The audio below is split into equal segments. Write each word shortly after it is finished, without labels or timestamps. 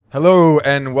Hello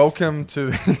and welcome to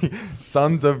the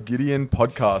Sons of Gideon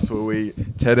podcast, where we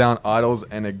tear down idols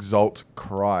and exalt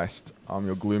Christ. I'm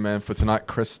your glue man for tonight,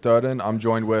 Chris Sturden. I'm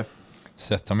joined with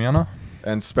Seth Tamiana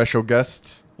and special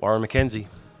guest Warren McKenzie.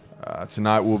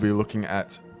 Tonight we'll be looking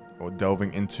at or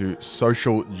delving into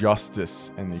social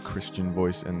justice and the Christian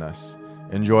voice in this.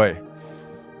 Enjoy.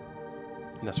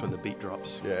 And that's when the beat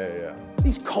drops. Yeah.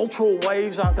 These cultural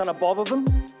waves aren't going to bother them.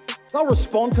 They'll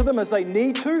respond to them as they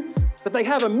need to, but they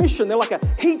have a mission. They're like a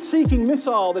heat-seeking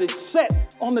missile that is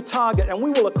set on the target, and we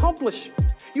will accomplish.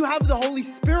 You have the Holy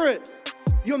Spirit.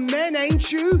 You're men,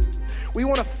 ain't you? We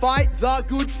want to fight the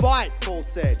good fight, Paul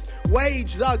said.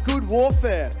 Wage the good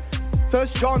warfare. 1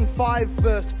 John 5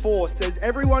 verse 4 says,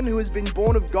 everyone who has been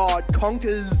born of God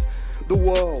conquers the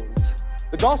world.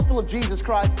 The gospel of Jesus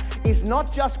Christ is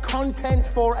not just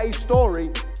content for a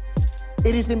story.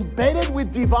 It is embedded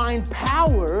with divine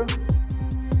power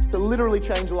to literally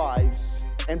change lives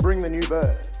and bring the new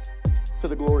birth to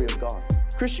the glory of God.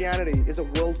 Christianity is a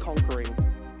world-conquering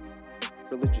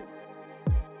religion.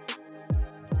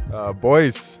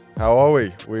 Boys, how are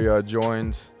we? We are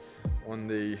joined on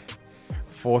the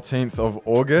 14th of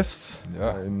August.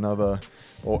 Yeah.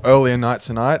 Earlier night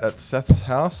tonight at Seth's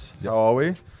house. Yep. How are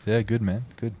we? Yeah, good, man.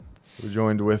 Good. We're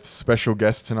joined with special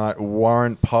guest tonight,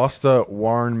 Pastor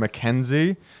Warren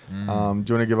McKenzie. Do you want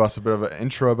to give us a bit of an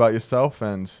intro about yourself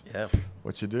and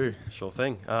what you do? Sure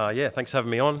thing. Thanks for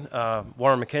having me on.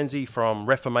 Warren McKenzie from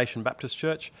Reformation Baptist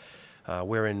Church.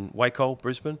 We're in Wacol,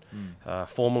 Brisbane.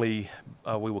 Formerly,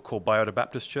 we were called Biota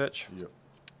Baptist Church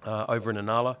over in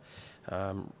Inala.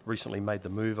 Recently made the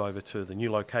move over to the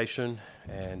new location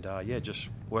and just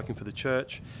working for the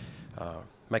church,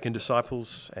 making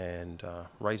disciples and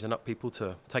raising up people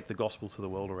to take the gospel to the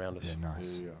world around us. Yeah,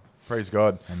 nice. Yeah. Praise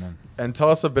God. Amen. And tell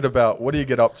us a bit about what do you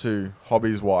get up to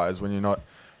hobbies-wise when you're not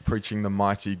preaching the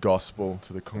mighty gospel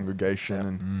to the congregation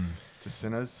and to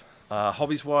sinners?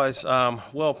 Hobbies-wise, I'm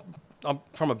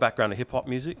from a background of hip-hop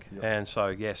music, and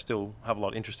so, still have a lot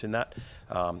of interest in that.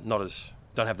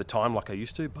 Don't have the time like I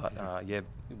used to, but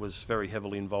was very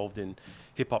heavily involved in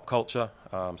hip-hop culture.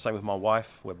 Same with my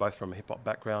wife. We're both from a hip-hop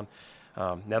background.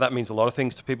 Now that means a lot of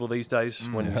things to people these days.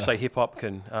 When you say hip-hop,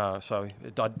 so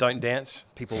I don't dance.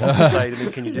 People often say to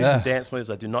me, can you do some dance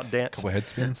moves? I do not dance. Couple of head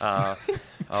spins.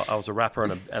 I was a rapper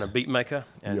and a beat maker,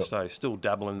 and so still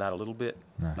dabble in that a little bit.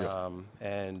 Nice.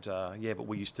 But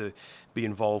we used to be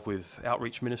involved with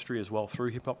outreach ministry as well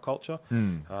through hip-hop culture.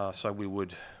 So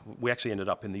we actually ended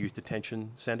up in the Youth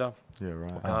Detention Centre,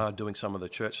 doing some of the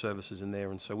church services in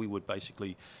there, and so we would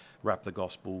basically rap the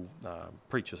gospel,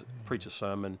 preach a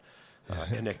sermon,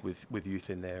 connect with youth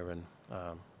in there, and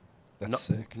That's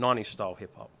sick. 90s style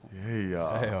hip-hop.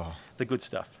 Yeah. The good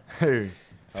stuff. Hey.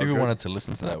 If people wanted to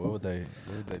listen to that, where would they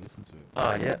listen to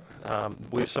it?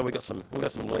 We got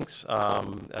some links.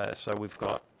 So we've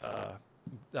got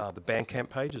the Bandcamp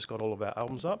page has got all of our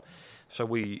albums up. So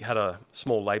we had a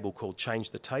small label called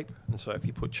Change the Tape, and so if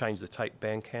you put Change the Tape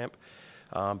Bandcamp.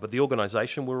 But the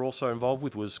organisation we're also involved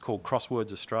with was called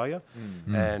Crosswords Australia,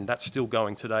 and that's still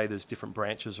going today. There's different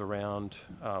branches around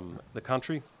the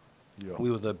country. Yeah.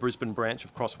 We were the Brisbane branch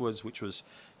of Crosswords, which was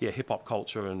hip-hop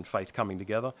culture and faith coming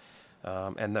together.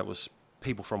 And that was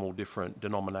people from all different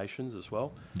denominations as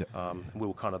well. We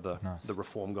were kind of the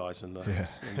reform guys in the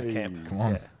camp. Come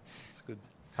on. Yeah, it's good.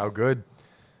 How good.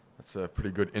 That's a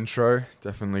pretty good intro.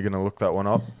 Definitely going to look that one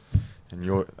up.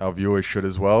 And our viewers should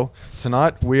as well.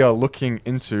 Tonight, we are looking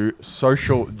into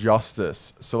social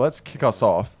justice. So let's kick us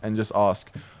off and just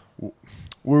ask,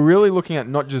 we're really looking at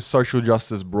not just social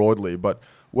justice broadly, but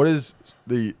what is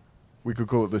we could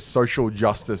call it the social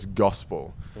justice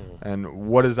gospel. And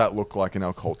what does that look like in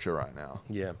our culture right now?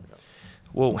 Yeah.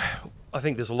 Well, I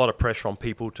think there's a lot of pressure on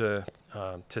people to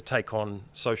take on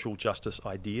social justice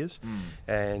ideas.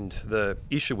 And the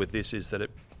issue with this is that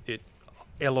it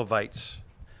elevates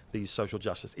these social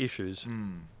justice issues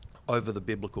over the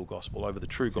biblical gospel, over the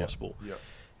true gospel. Yep.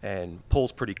 And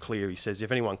Paul's pretty clear. He says,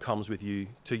 if anyone comes with you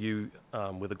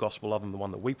with a gospel other than the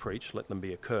one that we preach, let them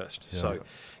be accursed. Yeah. So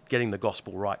getting the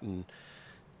gospel right and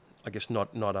I guess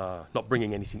not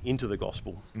bringing anything into the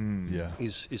gospel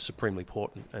is supremely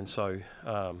important. And so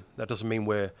that doesn't mean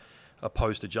we're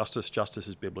opposed to justice. Justice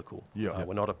is biblical.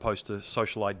 We're not opposed to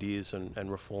social ideas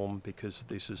and reform because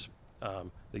these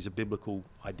are biblical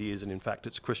ideas, and in fact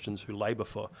it's Christians who labour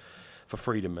for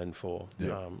freedom and for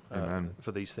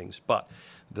these things. But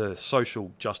the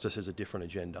social justice is a different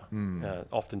agenda,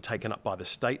 often taken up by the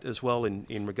state as well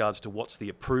in regards to what's the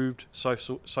approved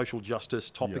social justice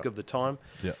topic of the time,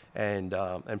 and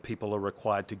people are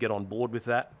required to get on board with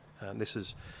that. This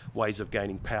is ways of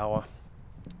gaining power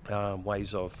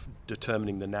ways of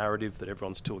determining the narrative that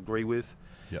everyone's to agree with.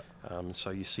 Yep. So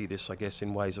you see this, I guess,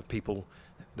 in ways of people,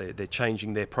 they're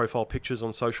changing their profile pictures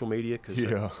on social media because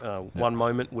one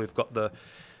moment we've got the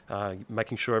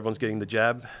making sure everyone's getting the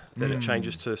jab, then it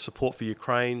changes to support for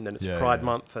Ukraine, then it's Pride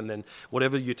Month, and then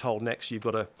whatever you're told next, you've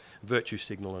got to virtue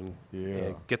signal and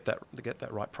get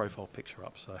that right profile picture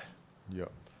up. So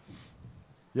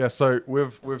so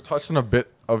we've touched on a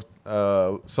bit of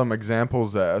some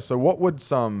examples there. So what would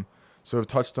some, so we've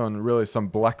touched on really some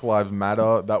Black Lives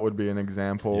Matter, that would be an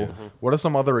example. What are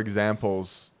some other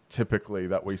examples typically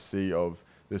that we see of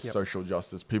this social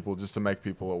justice, people, just to make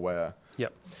people aware?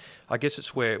 I guess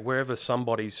it's wherever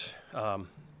somebody's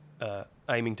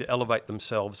aiming to elevate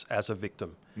themselves as a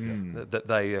victim, that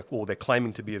they're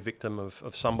claiming to be a victim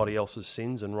of somebody else's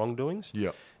sins and wrongdoings.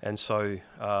 And so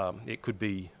it could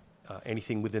be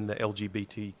anything within the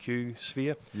LGBTQ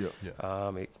sphere.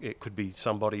 It could be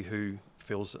somebody who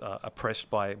feels oppressed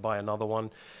by another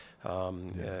one.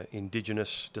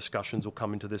 Indigenous discussions will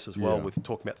come into this as well, with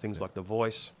talking about things like the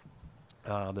voice.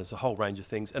 There's a whole range of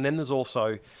things. And then there's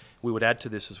also, we would add to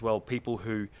this as well, people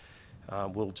who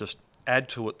will just add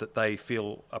to it that they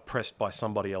feel oppressed by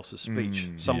somebody else's speech.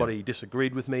 Somebody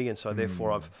disagreed with me, and so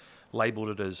therefore I've labelled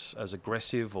it as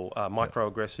aggressive or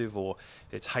microaggressive, or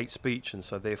it's hate speech, and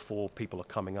so therefore people are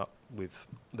coming up with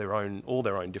all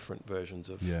their own different versions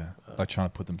of... like trying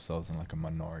to put themselves in like a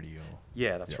minority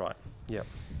or... that's right.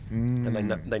 And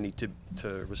they need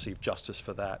to receive justice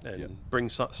for that, and bring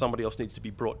somebody else needs to be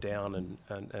brought down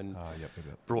and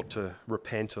brought to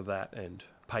repent of that and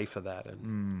pay for that.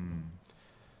 And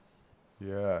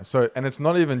So, and it's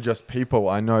not even just people.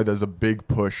 I know there's a big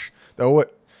push.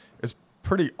 It's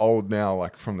pretty old now,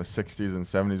 like from the 60s and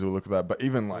 70s, we'll look at that, but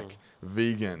even like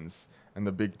vegans and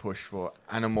the big push for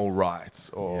animal rights,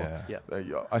 or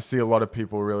I see a lot of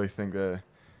people really think they're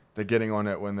getting on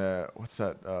it when they're,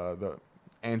 the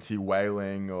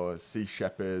anti-whaling or sea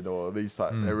shepherd or these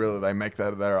type. They make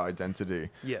that their identity.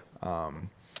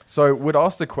 So we'd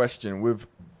ask the question, we've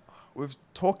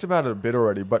talked about it a bit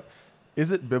already, but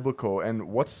is it biblical? And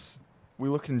we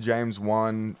look in James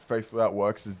 1, faith without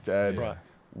works is dead. Right.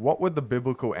 What would the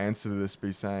biblical answer to this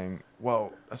be, saying,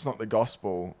 well, that's not the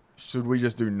gospel? Should we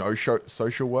just do no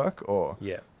social work? Or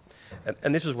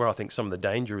and this is where I think some of the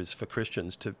danger is for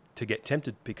Christians to get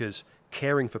tempted, because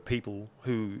caring for people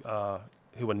who are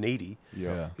needy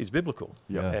is biblical.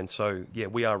 And so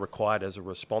we are required as a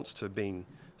response to being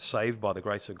saved by the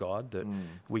grace of God that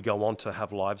we go on to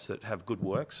have lives that have good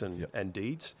works and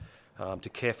deeds, to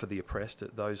care for the oppressed,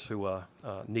 those who are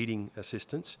needing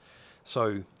assistance.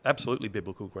 So absolutely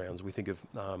biblical grounds. We think of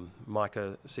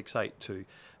Micah 6:8 to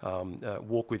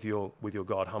walk with your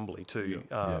God humbly.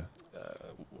 I'll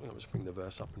just bring the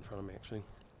verse up in front of me actually.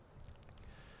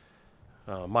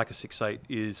 Micah 6:8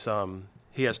 is,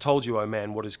 he has told you, O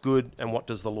man, what is good, and what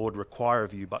does the Lord require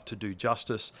of you but to do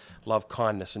justice, love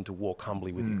kindness, and to walk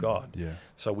humbly with your God.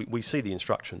 So we see the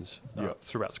instructions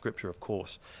throughout Scripture, of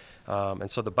course. And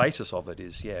so the basis of it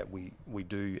is, we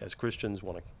do as Christians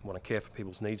want to care for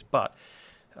people's needs, but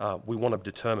we want to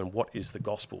determine what is the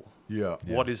gospel.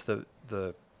 What is the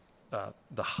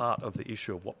heart of the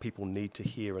issue of what people need to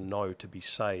hear and know to be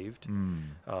saved,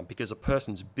 because a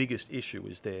person's biggest issue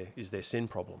is their sin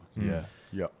problem.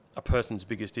 A person's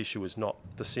biggest issue is not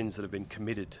the sins that have been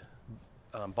committed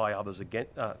by others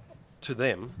to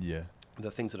them,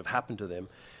 the things that have happened to them.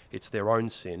 It's their own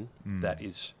sin that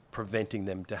is preventing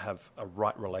them to have a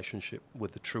right relationship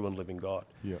with the true and living God.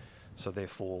 So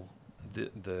therefore,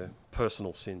 the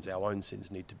personal sins, our own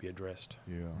sins, need to be addressed.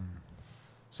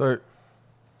 So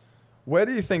where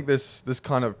do you think this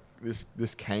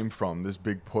came from, this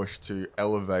big push to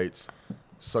elevate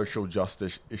social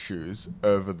justice issues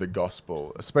over the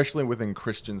gospel, especially within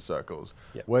Christian circles?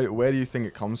 Where do you think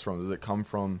it comes from? Does it come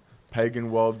from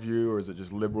pagan worldview, or is it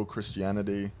just liberal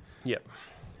Christianity?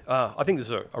 I think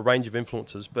there's a range of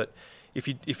influences, but if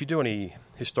you do any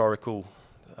historical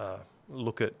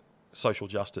look at social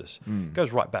justice, it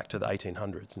goes right back to the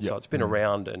 1800s, and so it's been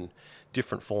around in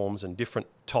different forms and different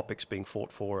topics being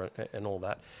fought for and all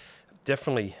that.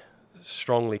 Definitely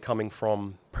strongly coming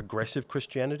from progressive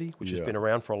Christianity, which has been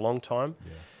around for a long time,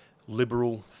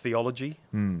 liberal theology,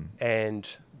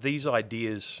 and these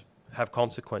ideas have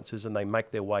consequences, and they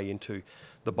make their way into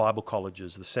the Bible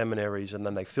colleges, the seminaries, and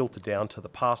then they filter down to the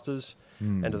pastors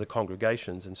and to the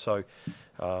congregations. And so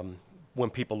when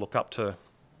people look up to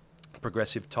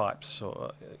progressive types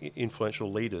or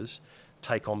influential leaders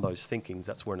take on those thinkings,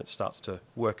 that's when it starts to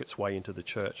work its way into the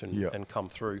church and come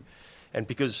through. And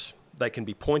because they can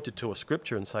be pointed to a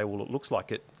scripture and say, well, it looks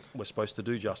like we're supposed to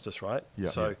do justice, right?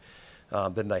 So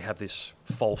then they have this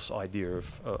false idea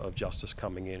of justice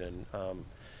coming in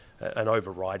and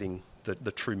overriding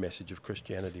the true message of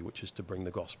Christianity, which is to bring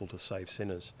the gospel to save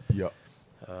sinners. Yeah.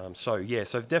 So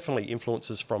definitely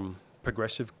influences from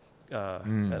progressive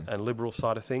and liberal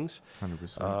side of things,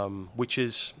 100%. which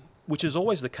is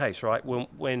always the case, right?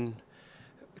 When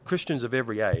Christians of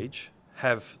every age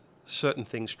have certain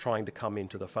things trying to come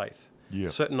into the faith. Yeah.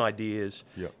 Certain ideas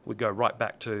Yep. would go right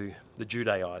back to the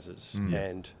Judaizers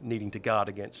and needing to guard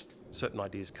against certain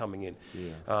ideas coming in.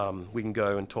 Yeah. We can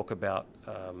go and talk about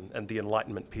and the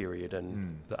Enlightenment period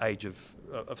and the age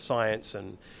of science,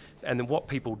 and then what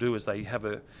people do is they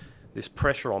have this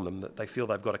pressure on them that they feel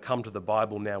they've got to come to the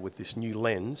Bible now with this new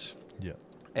lens Yeah.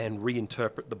 and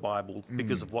reinterpret the Bible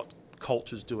because of what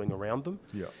culture's doing around them.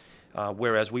 Yeah.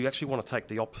 Whereas we actually want to take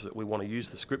the opposite. We want to use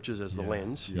the scriptures as the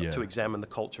lens Yeah. to examine the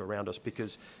culture around us,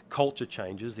 because culture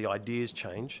changes, the ideas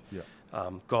change. Yeah.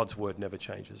 God's word never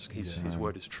changes. His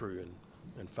word is true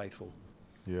and faithful.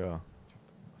 Yeah.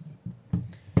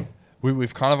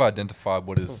 We've kind of identified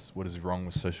what is wrong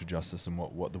with social justice and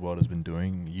what the world has been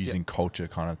doing, using culture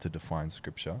kind of to define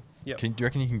scripture. Yep. Do you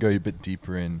reckon you can go a bit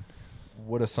deeper in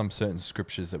what are some certain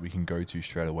scriptures that we can go to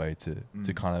straight away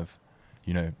to kind of,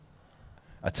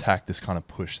 attack this kind of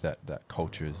push that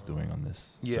culture is doing on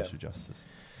this social justice?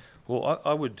 Well,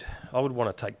 I would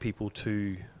want to take people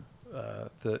to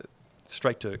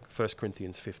straight to 1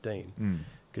 Corinthians 15,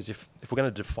 because if we're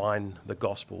going to define the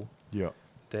gospel, Yeah.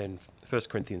 then 1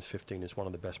 Corinthians 15 is one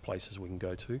of the best places we can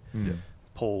go to. Yeah.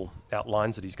 Paul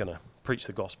outlines that he's going to preach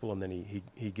the gospel, and then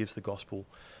he gives the gospel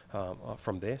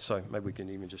from there. So maybe we can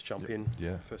even just jump in.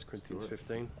 Yeah. 1 Corinthians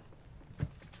 15.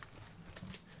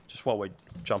 Just while we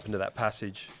jump into that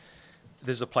passage,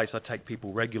 there's a place I take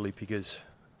people regularly, because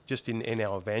just in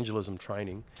our evangelism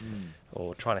training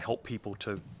or trying to help people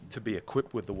to be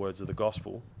equipped with the words of the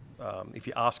gospel, if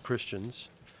you ask Christians,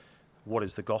 what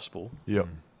is the gospel? Yeah.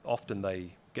 Often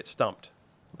they get stumped,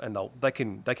 and they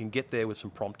can get there with some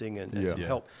prompting and some Yeah.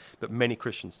 help. But many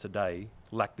Christians today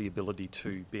lack the ability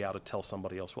to be able to tell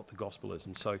somebody else what the gospel is,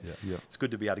 and so Yeah. it's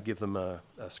good to be able to give them a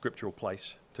scriptural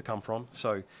place to come from.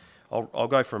 So I'll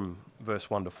go from verse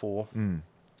 1 to 4.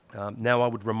 Now I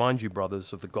would remind you,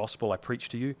 brothers, of the gospel I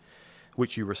preached to you,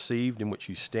 which you received, in which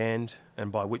you stand,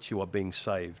 and by which you are being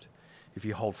saved, if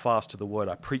you hold fast to the word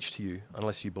I preached to you,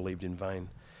 unless you believed in vain.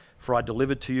 For I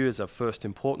delivered to you as of first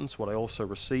importance what I also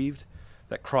received,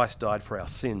 that Christ died for our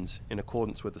sins in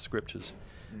accordance with the Scriptures,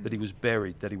 that he was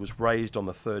buried, that he was raised on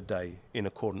the third day in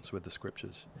accordance with the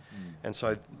Scriptures. And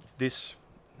so this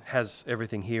has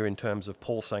everything here in terms of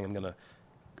Paul saying, I'm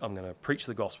going to preach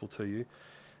the gospel to you,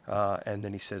 and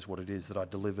then he says what it is that I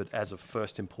delivered as of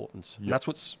first importance. Yep.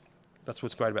 And that's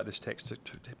what's great about this text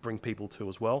to bring people to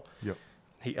as well. Yep.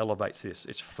 He elevates this.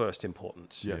 It's first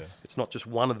importance. Yes. It's not just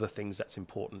one of the things that's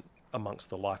important amongst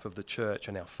the life of the church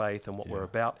and our faith and what we're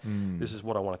about. This is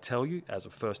what I want to tell you as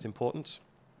of first importance,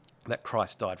 that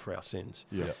Christ died for our sins.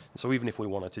 Yeah. Yeah. So even if we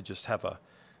wanted to just have a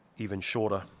even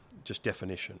shorter just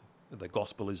definition, the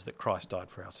gospel is that Christ died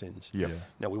for our sins. Yeah. Yeah.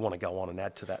 Now we want to go on and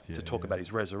add to that to talk about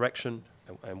his resurrection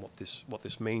and what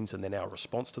this means, and then our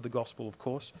response to the gospel, of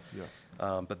course.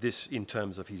 Yeah. But this in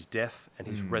terms of his death and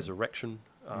his resurrection,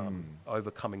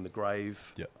 overcoming the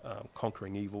grave,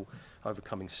 conquering evil,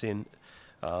 overcoming sin.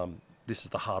 This is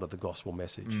the heart of the gospel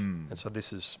message. And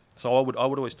so I would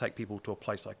always take people to a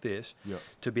place like this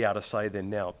to be able to say then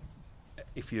now,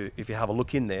 if you have a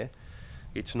look in there,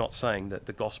 it's not saying that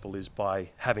the gospel is by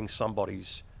having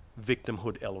somebody's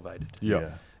victimhood elevated.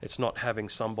 Yeah. It's not having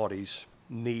somebody's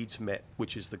needs met,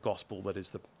 which is the gospel that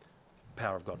is the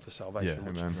power of God for salvation,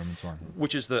 Amen. Romans 1.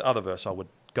 which is the other verse I would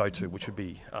go to, which would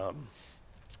be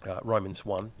Romans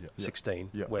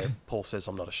 1:16, where Paul says,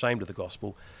 I'm not ashamed of the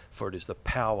gospel, for it is the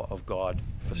power of God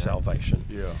for salvation.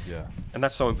 Yeah. Yeah. And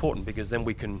that's so important, because then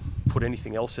we can put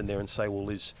anything else in there and say, well,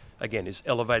 is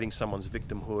elevating someone's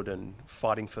victimhood and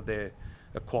fighting for their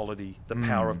equality the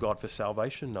power of God for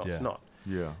salvation? No, Yeah. it's not.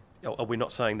 Yeah. Are we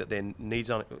not saying that their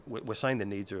needs aren't? We're saying their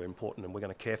needs are important, and we're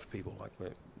going to care for people. Like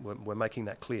we're making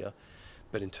that clear.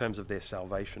 But in terms of their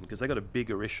salvation, because they've got a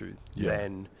bigger issue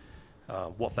than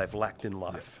what they've lacked in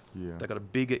life. Yeah. They've got a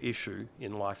bigger issue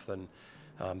in life than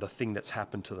the thing that's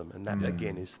happened to them, and that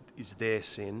again is their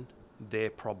sin, their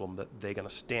problem, that they're going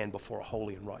to stand before a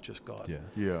holy and righteous God. Yeah.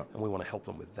 Yeah. And we want to help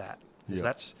them with that. 'Cause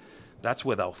Yeah. that's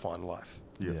where they'll find life.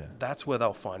 Yeah. Yeah. That's where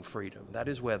they'll find freedom. That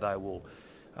is where they will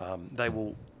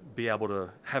be able to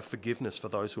have forgiveness for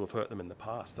those who have hurt them in the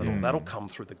past. That'll come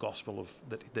through the gospel of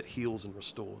that heals and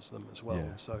restores them as well. Yeah.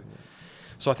 And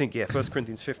so I think 1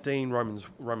 Corinthians 15, Romans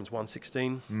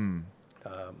 1:16,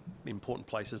 important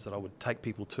places that I would take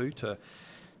people to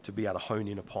be able to hone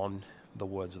in upon the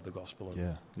words of the gospel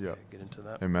and Yeah. get into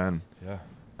that. Amen. Yeah.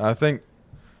 I think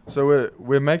so.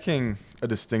 We're making a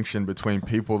distinction between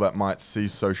people that might see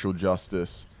social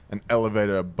justice and elevate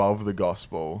it above the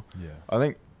gospel. Yeah. I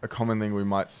think a common thing we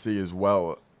might see as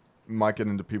well, might get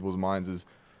into people's minds, is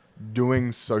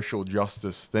doing social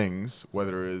justice things,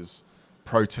 whether it is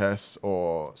protests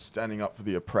or standing up for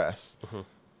the oppressed.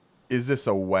 Is this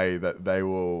a way that they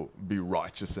will be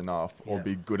righteous enough or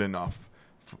be good enough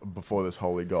before this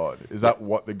holy God? Is that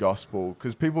what the gospel?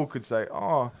 Because people could say,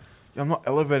 "Oh, I'm not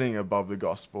elevating above the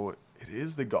gospel." It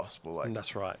is the gospel. Like,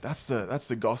 That's right. That's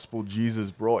the gospel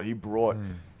Jesus brought.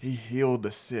 He healed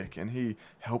the sick and he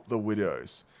helped the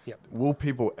widows. Yep. Will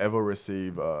people ever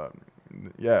receive,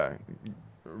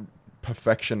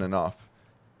 perfection enough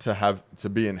to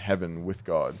be in heaven with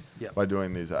God by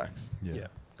doing these acts? Yeah.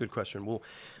 Good question. Well,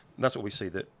 that's what we see,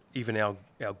 that even our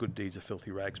good deeds are filthy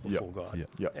rags before God.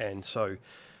 Yep. And so,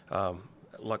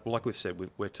 like we've said,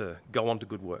 we're to go on to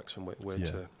good works, and we're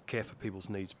to care for people's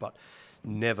needs, but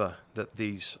never that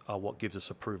these are what gives us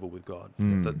approval with God.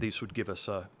 That these would give us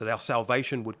that our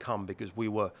salvation would come because we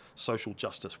were social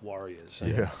justice warriors.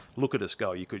 And look at us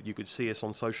go. You could see us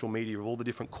on social media of all the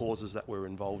different causes that we're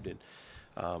involved in.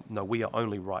 No, we are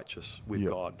only righteous with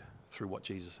God through what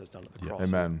Jesus has done at the cross.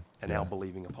 Amen. And our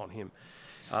believing upon Him.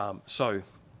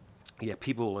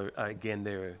 People are again,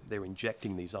 they're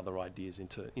injecting these other ideas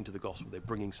into the gospel. They're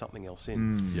bringing something else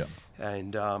in.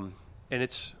 And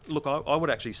it's, look, I would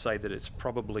actually say that it's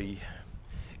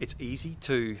easy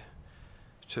to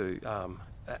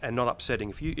and not upsetting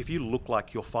if you look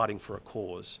like you're fighting for a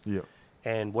cause.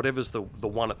 And whatever's the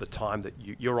one at the time that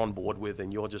you're on board with,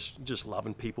 and you're just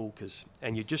loving people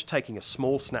and you're just taking a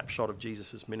small snapshot of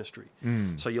Jesus's ministry.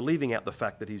 So you're leaving out the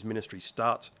fact that his ministry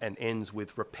starts and ends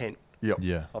with repent of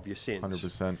your sins.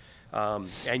 100%.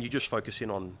 And you just focus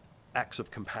in on acts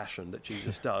of compassion that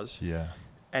Jesus does.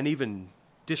 And even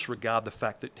disregard the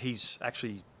fact that he's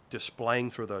actually displaying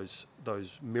through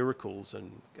those miracles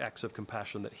and acts of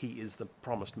compassion that he is the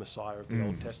promised Messiah of the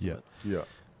Old Testament.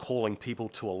 Calling people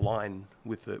to align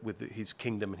with his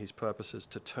kingdom and his purposes,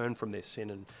 to turn from their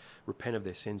sin and repent of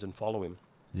their sins and follow him.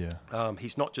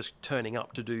 He's not just turning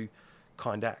up to do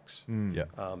kind acts.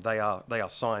 They are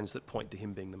signs that point to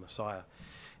him being the Messiah.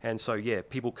 And so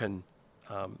people can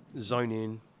zone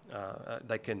in.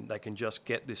 They can just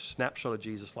get this snapshot of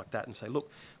Jesus like that and say,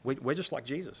 look, we're just like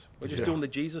Jesus. We're just doing the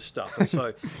Jesus stuff. And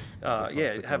so,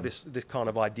 have this kind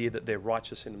of idea that they're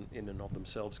righteous in and of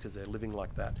themselves because they're living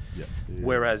like that.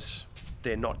 Whereas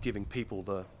they're not giving people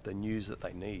the news that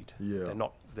they need.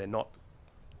 They're not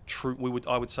true.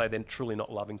 I would say they're truly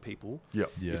not loving people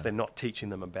if they're not teaching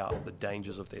them about the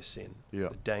dangers of their sin, the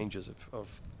dangers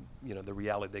of the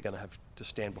reality they're going to have to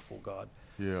stand before God.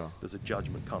 There's a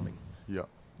judgment coming.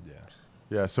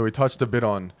 So we touched a bit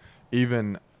on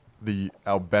even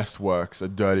our best works are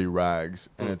dirty rags,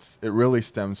 and it really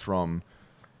stems from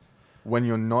when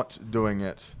you're not doing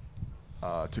it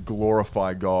to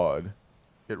glorify God.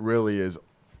 It really is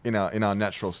in our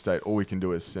natural state. All we can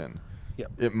do is sin.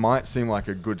 It might seem like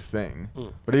a good thing,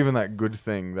 but even that good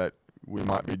thing that we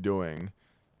might be doing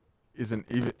isn't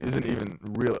even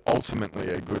really ultimately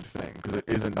a good thing, because it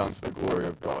isn't done to the glory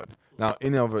of God. Now,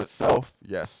 in and of itself,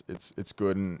 yes, it's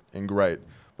good and great,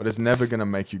 but it's never going to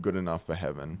make you good enough for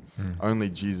heaven. Only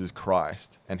Jesus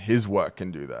Christ and his work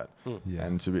can do that.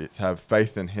 And to have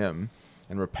faith in him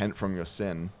and repent from your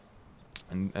sin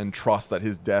and trust that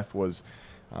his death was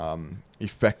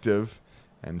effective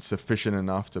and sufficient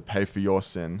enough to pay for your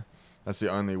sin. That's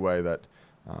the only way that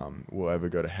we'll ever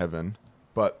go to heaven.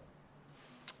 But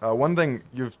one thing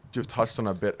you've touched on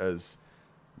a bit is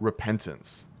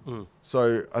repentance.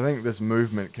 So I think this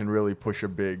movement can really push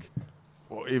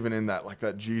or even in that, like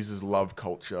that Jesus love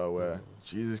culture where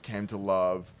Jesus came to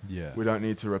love. We don't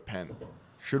need to repent.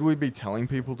 Should we be telling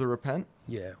people to repent?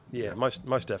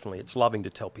 Most definitely. It's loving to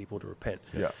tell people to repent.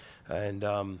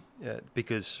 And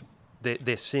because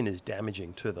their sin is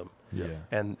damaging to them.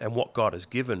 And what God has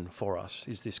given for us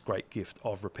is this great gift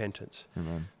of repentance.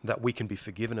 That we can be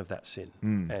forgiven of that sin.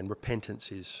 And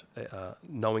repentance is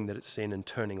knowing that it's sin and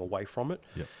turning away from it.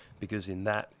 Because in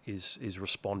that is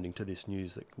responding to this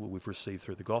news that we've received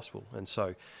through the gospel. And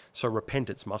so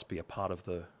repentance must be a part of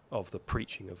the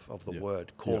preaching of the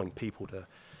word, calling people to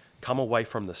come away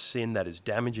from the sin that is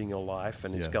damaging your life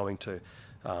and is going to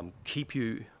keep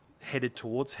you headed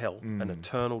towards hell, an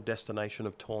eternal destination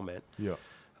of torment.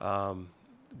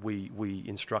 We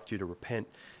instruct you to repent.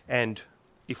 And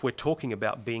if we're talking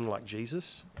about being like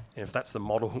Jesus, and if that's the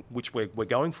model which we're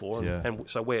going for, and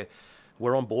so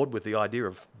we're on board with the idea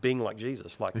of being like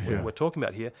Jesus, like we're talking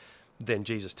about here, then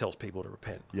Jesus tells people to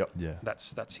repent.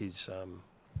 That's his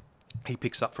he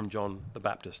picks up from John the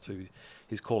Baptist, who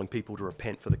he's calling people to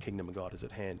repent, for the kingdom of God is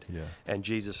at hand. Yeah. And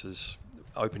Jesus'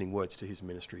 opening words to his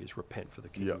ministry is repent, for the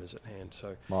kingdom is at hand.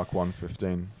 So Mark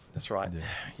 1:15. that's right. Yeah.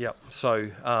 Yep.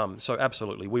 So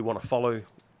absolutely, we want to follow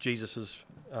Jesus's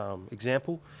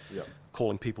example,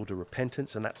 calling people to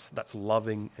repentance, and that's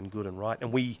loving and good and right.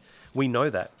 And we know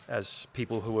that as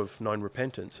people who have known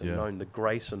repentance and known the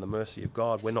grace and the mercy of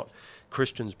God. We're not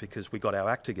Christians because we got our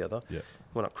act together. Yeah.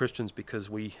 We're not Christians because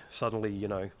we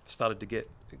suddenly, started to get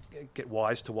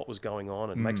wise to what was going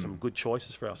on and make some good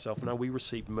choices for ourselves. No, we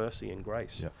received mercy and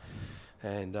grace. Yeah.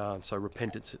 And so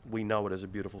repentance, we know it as a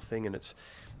beautiful thing, and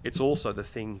it's also the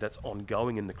thing that's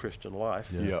ongoing in the Christian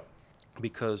life. Yeah.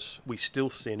 Because we still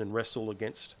sin and wrestle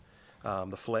against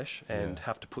the flesh and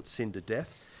have to put sin to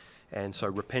death. And so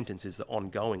repentance is the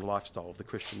ongoing lifestyle of the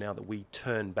Christian now, that we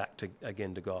turn back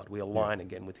again to God. We align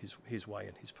again with his way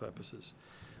and his purposes.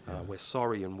 We're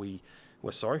sorry, and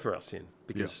we're sorry for our sin,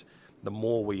 because the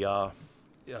more we are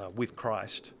with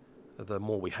Christ, the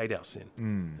more we hate our sin.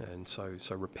 And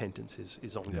so repentance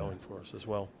is ongoing for us as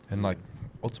well. And like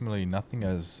ultimately nothing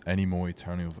has any more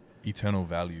eternal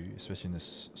value, especially in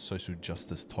this social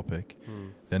justice topic,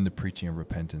 than the preaching of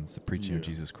repentance, the preaching of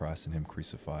Jesus Christ and him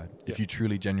crucified. If you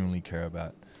truly genuinely care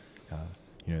about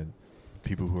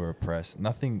people who are oppressed,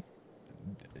 nothing,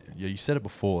 you said it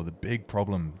before, the big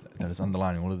problem that is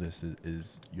underlying all of this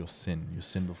is your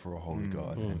sin before a holy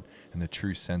God, and the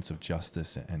true sense of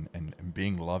justice and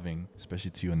being loving, especially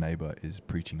to your neighbor, is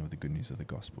preaching of the good news of the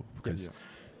gospel, because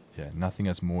nothing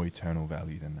has more eternal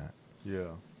value than that.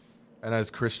 And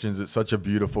as Christians, it's such a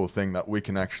beautiful thing that we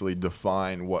can actually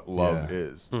define what love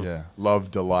is. Love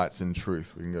delights in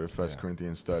truth. We can go to 1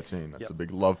 Corinthians 13. That's a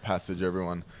big love passage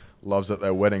everyone loves at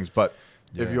their weddings. But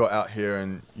if you're out here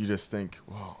and you just think,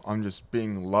 well, I'm just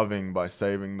being loving by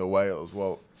saving the whales.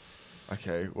 Well,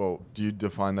 okay, do you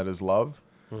define that as love?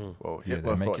 Well,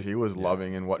 Hitler thought he was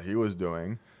loving in what he was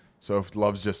doing. So if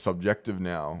love's just subjective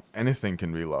now, anything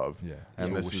can be love.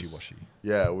 And this is wishy-washy.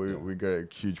 We get a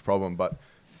huge problem. But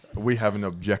we have an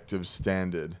objective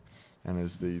standard, and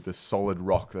is the solid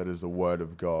rock that is the word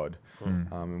of God.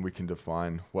 And we can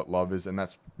define what love is, and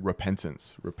that's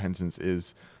repentance. Repentance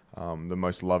is the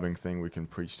most loving thing we can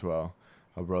preach to our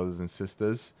brothers and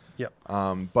sisters.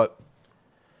 But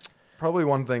probably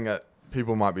one thing that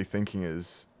people might be thinking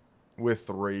is, we're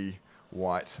three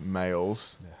white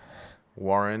males.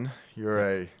 Warren, you're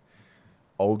a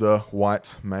older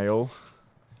white male,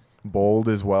 bald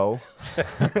as well.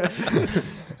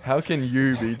 How can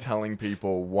you be telling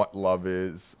people what love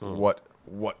is, what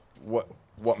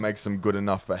makes them good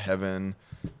enough for heaven?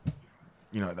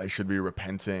 They should be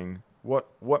repenting.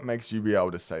 What makes you be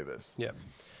able to say this?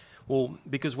 Well,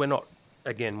 because we're not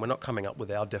coming up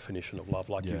with our definition of love,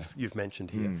 like you've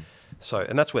mentioned here. So,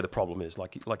 and that's where the problem is.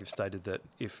 Like you've stated, that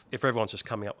if everyone's just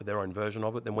coming up with their own version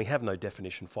of it, then we have no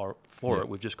definition for it.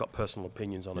 We've just got personal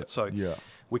opinions on it. So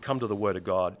we come to the Word of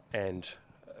God, and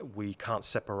we can't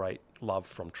separate love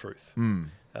from truth.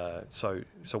 So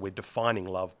we're defining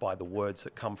love by the words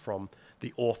that come from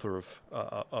the author of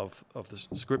the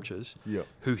scriptures,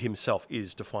 who himself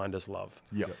is defined as love.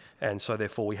 And so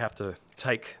therefore we have to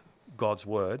take God's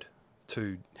word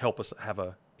to help us have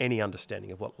any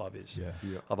understanding of what love is.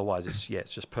 Otherwise it's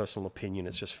just personal opinion.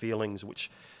 It's just feelings which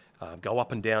go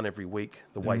up and down every week.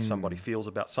 The way somebody feels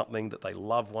about something that they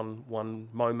love one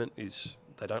moment is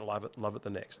they don't love it the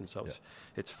next. And so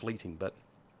it's fleeting. But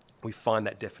we find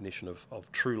that definition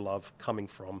of true love coming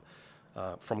from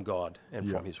God and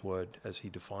from His Word as He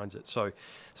defines it. So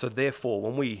therefore,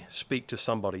 when we speak to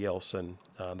somebody else and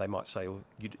they might say, well,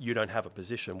 you don't have a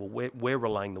position, well, we're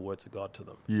relaying the words of God to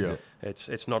them.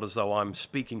 It's not as though I'm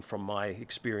speaking from my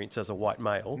experience as a white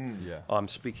male. I'm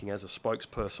speaking as a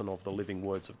spokesperson of the living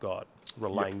words of God,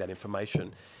 relaying that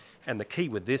information. And the key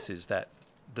with this is that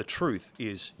the truth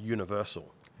is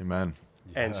universal. Amen.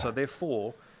 And so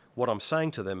therefore, what I'm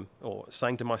saying to them, or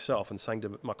saying to myself and saying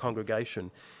to my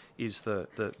congregation, is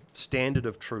the standard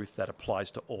of truth that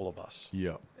applies to all of us.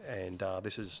 And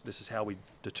this is how we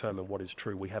determine what is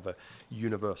true. We have a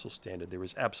universal standard. There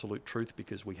is absolute truth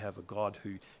because we have a God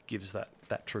who gives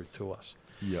that truth to us.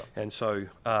 And so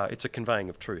it's a conveying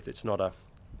of truth. It's not a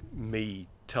me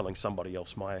telling somebody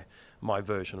else my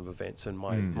version of events and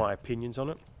my opinions on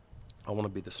it. I want to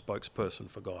be the spokesperson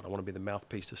for God. I want to be the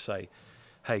mouthpiece to say,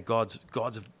 hey, God's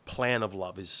plan of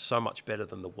love is so much better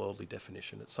than the worldly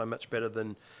definition. It's so much better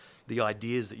than the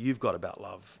ideas that you've got about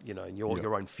love, and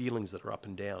your own feelings that are up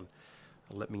and down.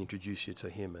 Let me introduce you to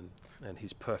Him and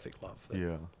His perfect love.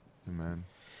 Amen.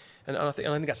 And I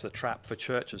think that's the trap for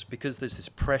churches, because there's this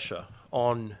pressure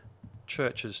on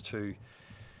churches to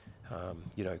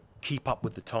keep up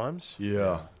with the times.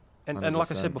 Yeah. And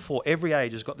like I said 100%. before, every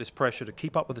age has got this pressure to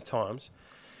keep up with the times.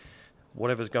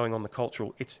 Whatever's going on in the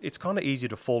cultural, it's kind of easy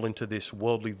to fall into this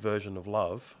worldly version of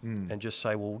love and just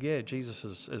say, well, yeah,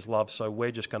 Jesus is love, so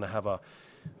we're just going to have a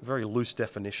very loose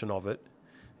definition of it,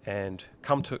 and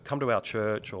come to our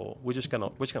church, or we're just gonna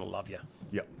love you.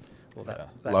 Yep. Well, that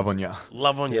Love on ya.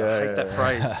 love on you. I hate that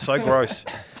phrase. It's so gross.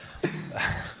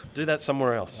 Do that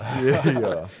somewhere else.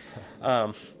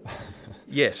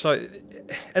 Yeah. So,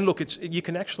 and look, you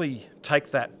can actually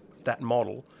take that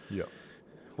model. Yeah.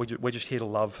 We're just here to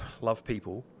love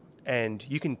people, and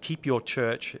you can keep your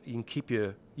church. You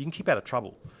can keep out of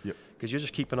trouble. Yep. Because you're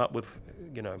just keeping up with,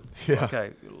 Yeah.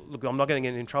 okay, look, I'm not going to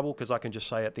get in trouble because I can just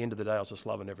say at the end of the day I was just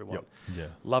loving everyone, Yeah.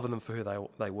 loving them for who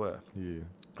they were.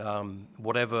 Yeah.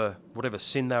 Whatever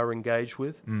sin they were engaged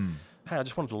with. Hey, I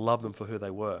just wanted to love them for who they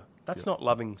were. That's not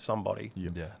loving somebody,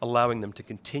 Yeah. allowing them to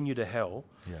continue to hell.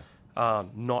 Yeah.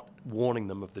 Not warning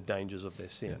them of the dangers of their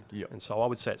sin. Yeah. And so I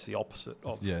would say it's the opposite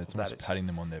of It's that. almost patting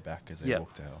them on their back as they Yeah.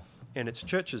 walk to hell. And it's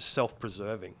churches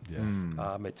self-preserving.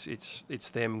 Yeah. It's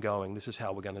them going, this is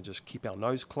how we're going to just keep our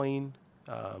nose clean,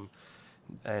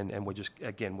 and we're just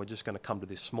going to come to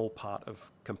this small part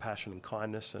of compassion and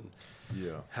kindness, and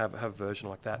have version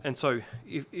like that. And so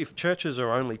if churches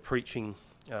are only preaching,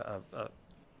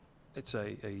 it's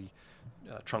a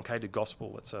truncated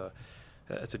gospel.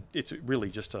 It's really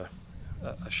just a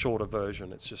shorter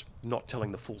version. It's just not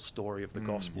telling the full story of the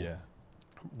gospel. Yeah.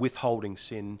 Withholding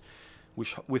sin,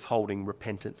 withholding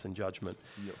repentance and judgment.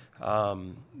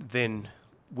 Then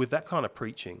with that kind of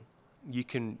preaching, you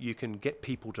can get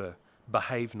people to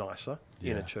behave nicer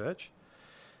in a church.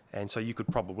 And so you could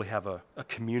probably have a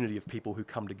community of people who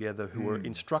come together who are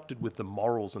instructed with the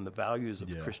morals and the values of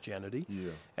Christianity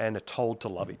and are told to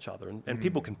love each other. And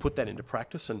people can put that into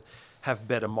practice and have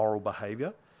better moral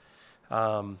behavior.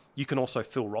 You can also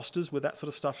fill rosters with that sort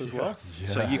of stuff as well.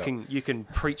 So you can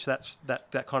preach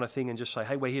that kind of thing and just say,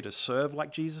 hey, we're here to serve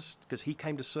like Jesus because he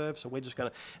came to serve. So we're just going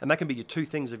to, and that can be your two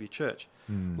things of your church,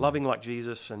 loving like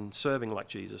Jesus and serving like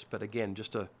Jesus. But again,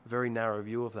 just a very narrow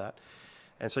view of that.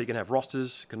 And so you can have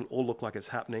rosters, can all look like it's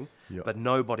happening, but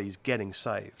nobody's getting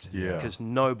saved because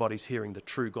nobody's hearing the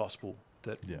true gospel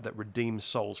that redeems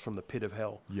souls from the pit of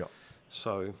hell.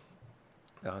 So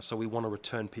we want to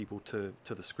return people to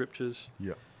the scriptures,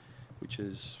 which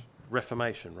is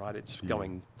reformation, right? It's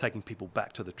taking people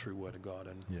back to the true word of God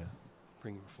and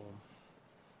bringing reform.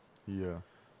 Yeah.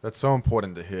 That's so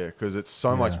important to hear because it's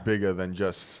so much bigger than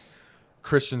just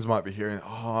Christians might be hearing,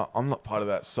 oh, I'm not part of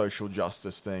that social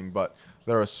justice thing, but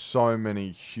there are so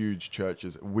many huge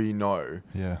churches we know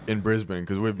in Brisbane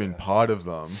because we've been part of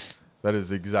them. That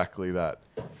is exactly that.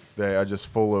 They are just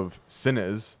full of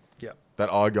sinners that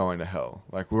are going to hell.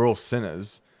 Like we're all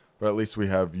sinners, but at least we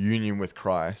have union with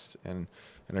Christ and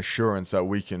an assurance that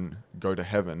we can go to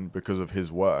heaven because of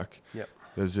his work.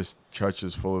 There's just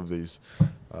churches full of these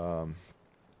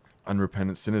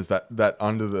unrepentant sinners that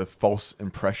under the false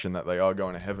impression that they are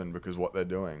going to heaven because what they're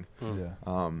doing.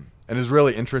 And it's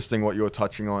really interesting what you were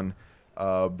touching on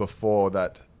before,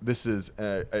 that this is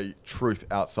a truth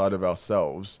outside of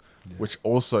ourselves, which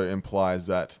also implies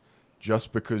that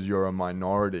just because you're a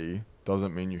minority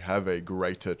doesn't mean you have a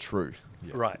greater truth.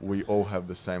 Right. We all have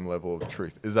the same level of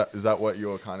truth. Is that what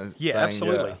you're kind of saying?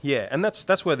 Absolutely. Yeah. And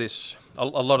that's where a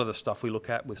lot of the stuff we look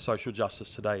at with social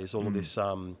justice today is all of this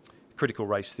critical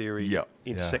race theory,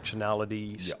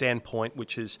 intersectionality standpoint,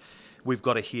 which is we've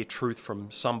got to hear truth from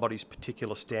somebody's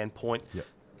particular standpoint.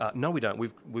 No, we don't.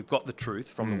 We've got the truth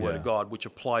from the Word of God, which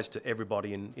applies to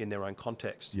everybody in their own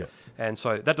context. And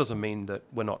so that doesn't mean that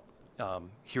we're not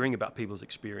hearing about people's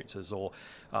experiences or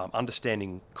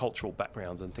understanding cultural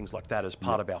backgrounds and things like that as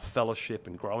part of our fellowship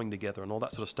and growing together and all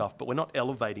that sort of stuff. But we're not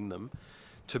elevating them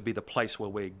to be the place where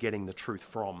we're getting the truth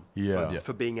from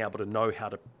for being able to know how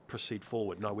to proceed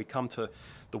forward. No, we come to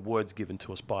the words given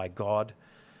to us by God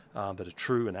that are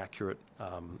true and accurate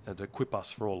and that equip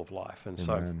us for all of life. And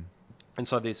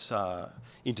so this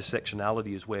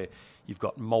intersectionality is where you've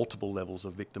got multiple levels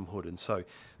of victimhood, and so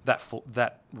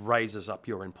that raises up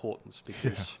your importance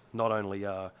because not only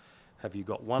have you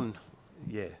got one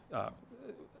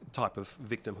type of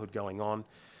victimhood going on,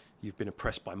 you've been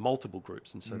oppressed by multiple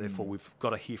groups, and so therefore we've got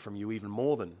to hear from you even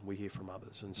more than we hear from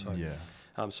others. And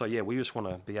so we just want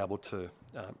to be able to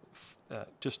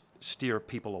just steer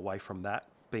people away from that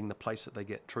being the place that they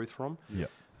get truth from,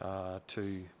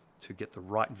 to get the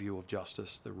right view of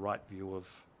justice, the right view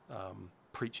of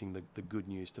preaching the good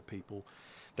news to people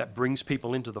that brings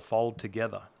people into the fold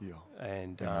together.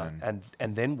 And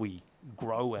then we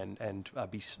grow and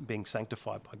being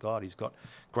sanctified by God. He's got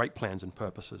great plans and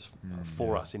purposes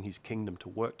for us in his kingdom to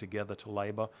work together, to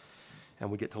labor, and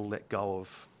we get to let go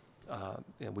of,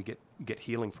 and we get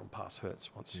healing from past hurts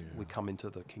once we come into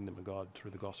the kingdom of God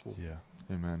through the gospel. Yeah.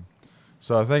 Amen.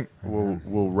 So I think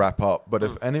we'll wrap up. But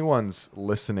if anyone's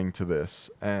listening to this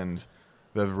and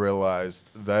they've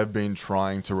realized they've been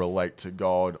trying to relate to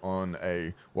God on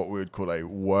what we would call a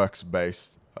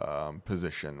works-based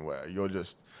position, where you're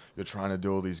trying to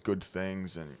do all these good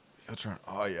things and you're trying,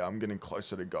 I'm getting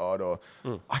closer to God, or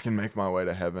I can make my way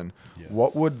to heaven. Yeah.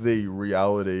 What would the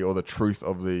reality or the truth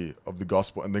of the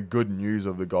gospel and the good news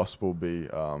of the gospel be,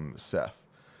 Seth?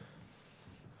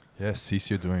 Yeah, cease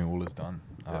your doing, all is done.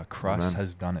 Christ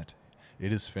has done it.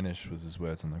 It is finished was his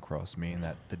words on the cross, meaning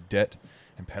that the debt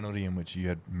and penalty in which you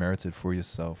had merited for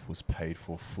yourself was paid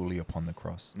for fully upon the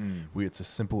cross. It's a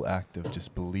simple act of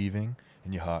just believing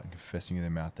in your heart and confessing in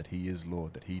your mouth that he is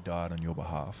Lord, that he died on your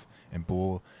behalf and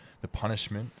bore the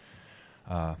punishment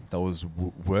that was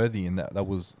worthy and that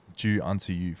was due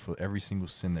unto you for every single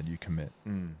sin that you commit,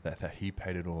 that he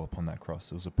paid it all upon that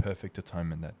cross. It was a perfect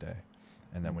atonement that day.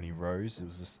 And then when he rose, it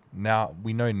was just, now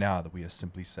we know now that we are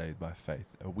simply saved by faith.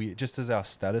 We, just as our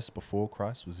status before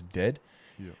Christ was dead,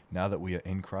 now that we are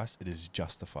in Christ, it is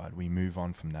justified. We move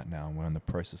on from that now, and we're in the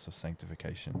process of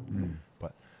sanctification.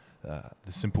 But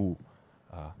the simple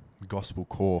gospel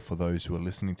call for those who are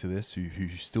listening to this, who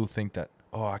still think that,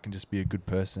 I can just be a good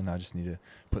person, I just need to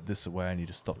put this away, I need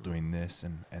to stop doing this,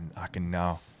 and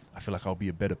I feel like I'll be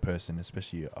a better person,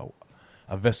 especially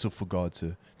a vessel for God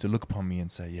to look upon me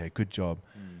and say, yeah, good job.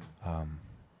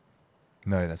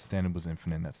 No, that standard was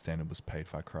infinite, and that standard was paid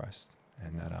by Christ.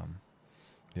 And that,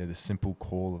 the simple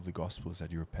call of the gospel is that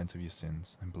you repent of your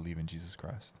sins and believe in Jesus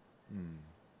Christ.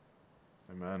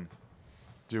 Amen.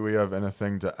 Do we have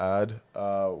anything to add,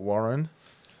 Warren?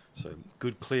 So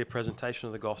good, clear presentation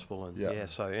of the gospel. And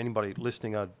so anybody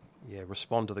listening,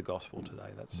 respond to the gospel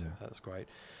today. That's great.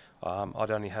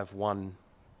 I'd only have one,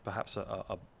 perhaps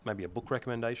maybe a book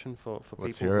recommendation for people.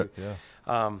 Let's hear it.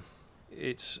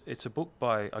 It's a book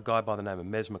by a guy by the name of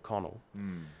Mez McConnell,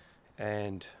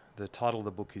 and the title of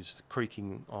the book is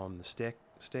Creaking on the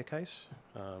Staircase.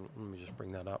 Let me just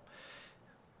bring that up.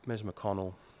 Mez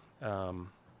McConnell,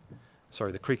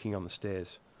 The Creaking on the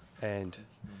Stairs, and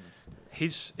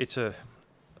it's a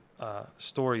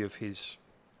story of his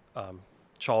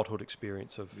childhood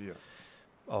experience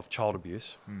of child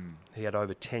abuse. He had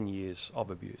over 10 years of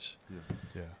abuse.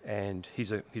 And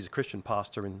he's a Christian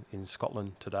pastor in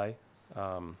Scotland today,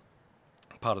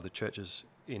 part of the churches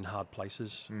in hard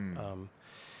places.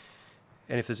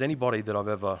 And if there's anybody that I've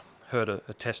ever heard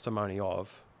a testimony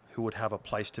of who would have a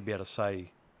place to be able to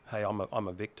say, hey, I'm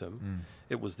a victim,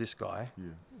 it was this guy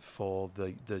for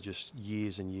the just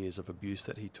years and years of abuse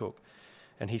that he took.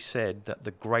 And he said that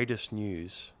the greatest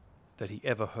news that he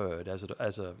ever heard as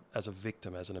a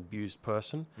victim, as an abused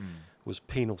person, was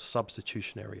penal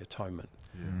substitutionary atonement.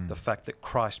 The fact that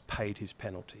Christ paid his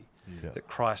penalty, that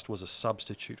Christ was a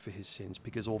substitute for his sins.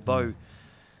 Because although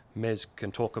Mez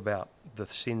can talk about the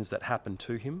sins that happened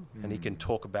to him, and he can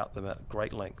talk about them at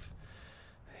great length,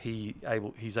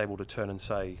 he's able to turn and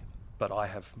say, but I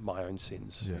have my own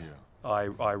sins.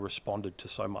 I responded to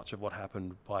so much of what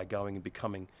happened by going and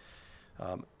becoming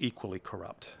equally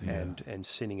corrupt and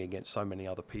sinning against so many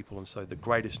other people. And so the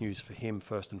greatest news for him,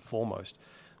 first and foremost,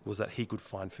 was that he could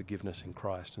find forgiveness in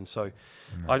Christ. And so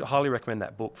I highly recommend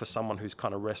that book for someone who's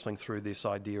kind of wrestling through this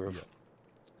idea of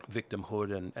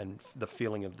victimhood and the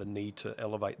feeling of the need to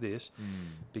elevate this,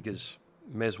 because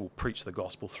Mez will preach the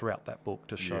gospel throughout that book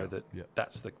to show that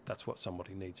that's what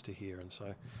somebody needs to hear. And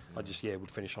so I just would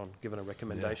finish on giving a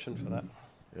recommendation for that.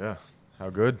 Yeah,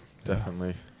 how good.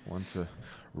 Definitely one to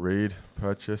read,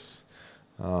 purchase.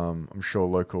 I'm sure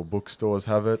local bookstores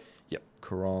have it. Yep.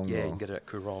 Koorong. Yeah, you can get it at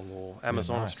Koorong or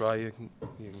Amazon Australia.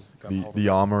 You can grab the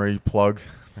Armory plug.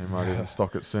 They might even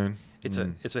stock it soon.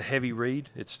 It's a heavy read.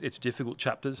 It's difficult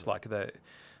chapters. Like I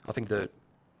think the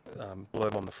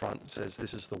blurb on the front says,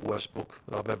 "This is the worst book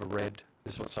that I've ever read."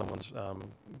 This is what someone's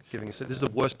giving us. This is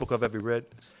the worst book I've ever read.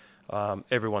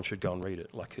 Everyone should go and read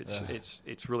it. Like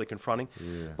it's really confronting.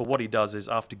 But what he does is,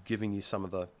 after giving you some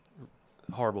of the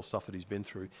horrible stuff that he's been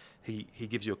through, he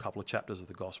gives you a couple of chapters of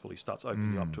the gospel. He starts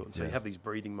opening you up to it. And so you have these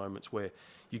breathing moments where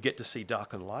you get to see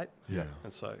dark and light.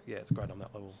 And so, it's great on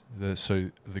that level.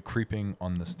 The creeping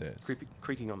on the stairs.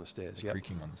 Creaking on the stairs,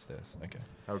 Creaking on the stairs, okay.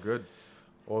 How good.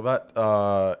 Well,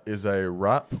 that is a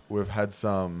wrap. We've had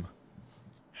some,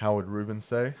 how would Ruben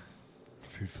say?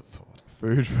 Food for thought.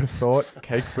 Food for thought,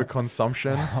 cake for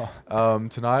consumption.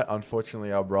 Tonight,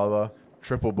 unfortunately, our brother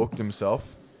triple booked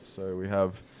himself. So we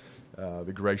have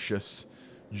the gracious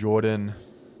Jordan.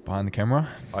 Behind the camera.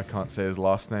 I can't say his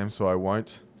last name, so I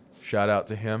won't. Shout out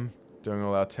to him doing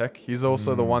all our tech. He's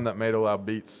also the one that made all our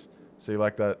beats. So you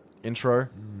like that intro?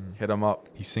 Hit him up.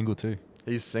 He's single too.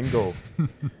 He's single.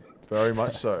 Very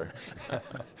much so.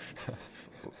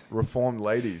 Reformed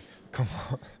ladies.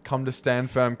 Come to Stand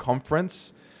Firm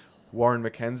Conference. Warren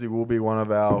McKenzie will be one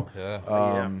of our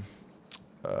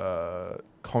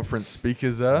conference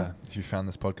speakers there. If you found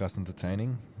this podcast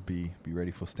entertaining, be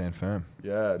ready for Stand Firm.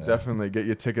 Yeah, definitely. Get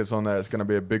your tickets on there. It's going to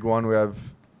be a big one. We have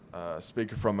a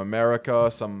speaker from America,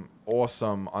 some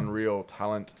awesome, unreal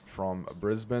talent from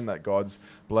Brisbane that God's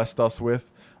blessed us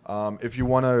with. If you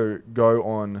want to go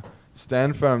on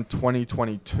Stand Firm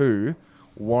 2022,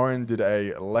 Warren did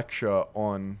a lecture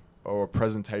on, or a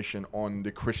presentation on,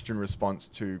 the Christian response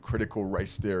to critical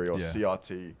race theory, or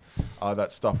CRT.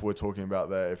 That stuff we're talking about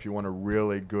there. If you want a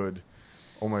really good,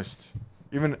 almost,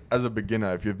 even as a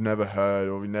beginner, if you've never heard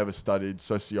or you've never studied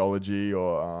sociology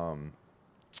or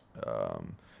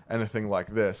anything like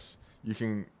this, you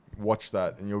can watch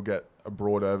that and you'll get a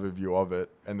broad overview of it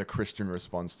and the Christian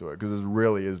response to it, because it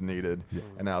really is needed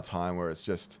in our time where it's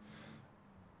just,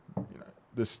 you know,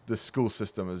 the school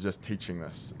system is just teaching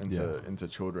this into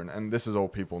children, and this is all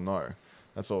people know.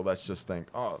 That's all. That's just think,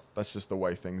 oh, that's just the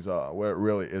way things are, where it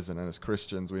really isn't. And as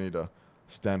Christians, we need to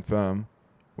stand firm,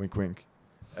 wink, wink,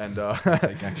 and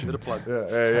Take action. Bit of plug.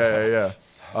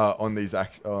 on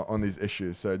these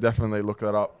issues. So definitely look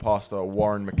that up, Pastor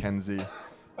Warren McKenzie,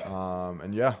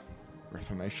 and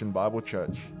Reformation Bible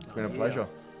Church. It's been a pleasure.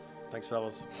 Thanks,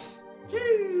 fellas.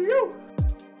 Gee-oo.